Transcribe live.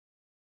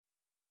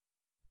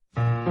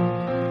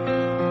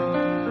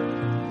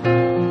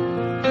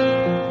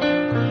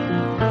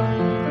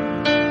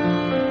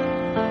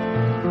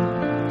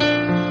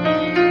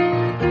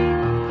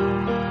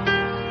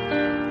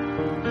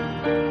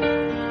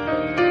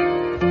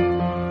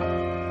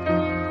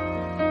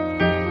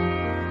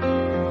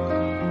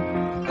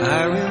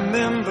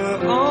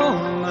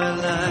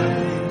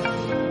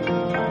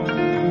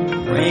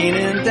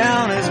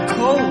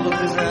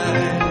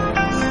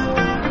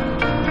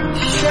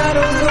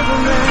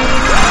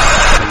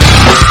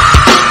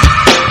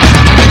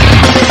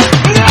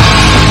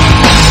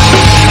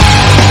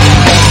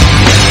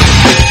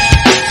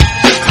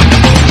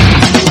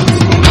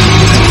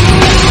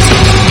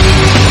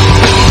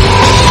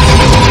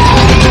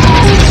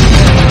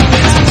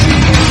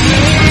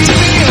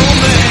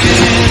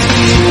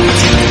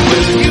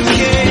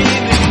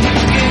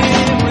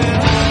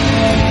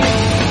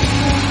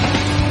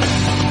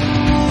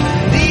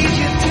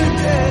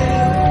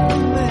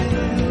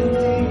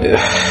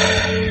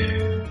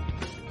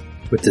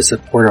with the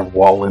support of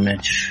wall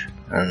image.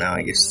 I don't know,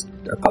 I guess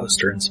a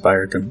poster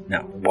inspired them.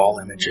 No, wall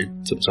image,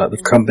 some sort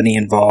of company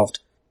involved.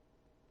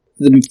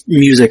 The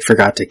music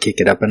forgot to kick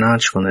it up a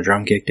notch when the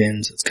drum kicked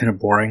in, so it's kind of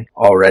boring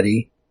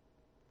already.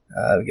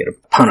 We get a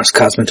Panos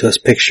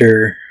Cosmatos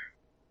picture.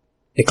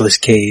 Nicolas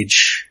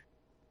Cage.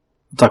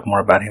 We'll talk more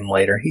about him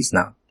later. He's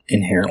not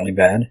inherently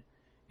bad.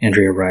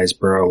 Andrea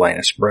Riseborough,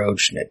 Linus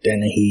Roach, Ned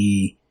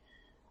Dennehy,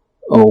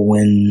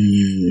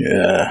 Owen,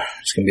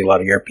 there's gonna be a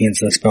lot of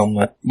Europeans in this film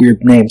with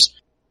weird names.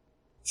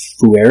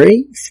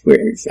 Fuere?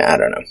 I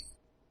don't know.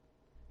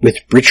 With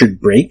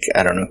Richard Brake,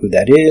 I don't know who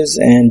that is,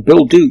 and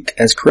Bill Duke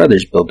as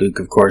Carruthers. Bill Duke,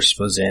 of course,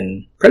 was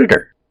in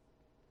Predator,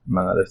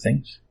 among other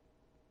things.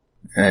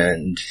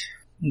 And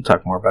we'll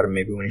talk more about him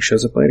maybe when he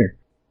shows up later.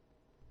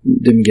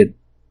 Didn't get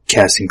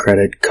casting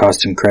credit,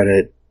 costume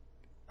credit,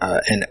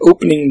 an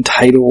opening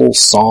title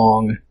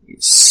song,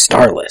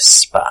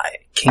 Starless by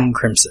King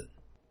Crimson.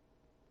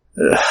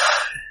 Ugh.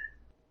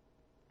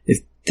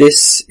 If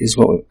this is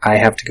what I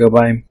have to go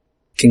by,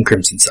 King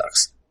Crimson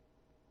sucks.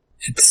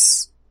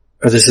 This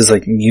is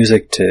like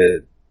music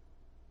to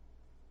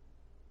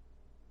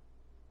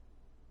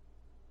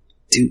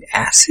do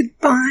acid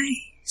by?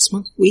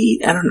 Smoke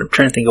weed? I don't know, I'm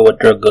trying to think of what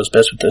drug goes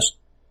best with this.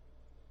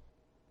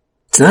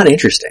 It's not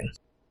interesting,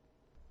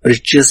 but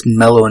it's just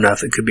mellow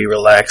enough it could be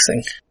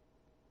relaxing.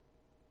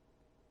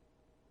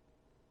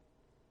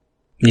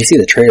 When you see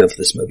the trailer for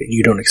this movie,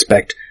 you don't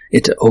expect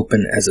it to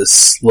open as a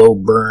slow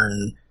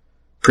burn,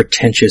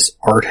 pretentious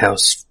art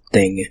house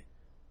thing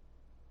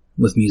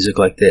with music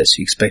like this.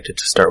 You expect it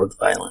to start with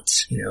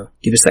violence,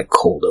 Give us that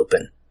cold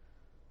open.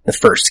 The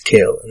first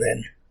kill, and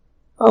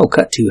then,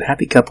 cut to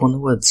happy couple in the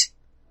woods.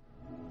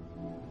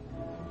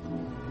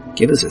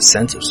 Give us a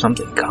sense of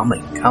something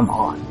coming. Come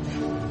on.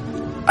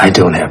 I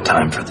don't have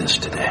time for this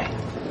today.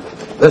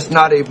 That's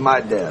not even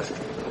my desk.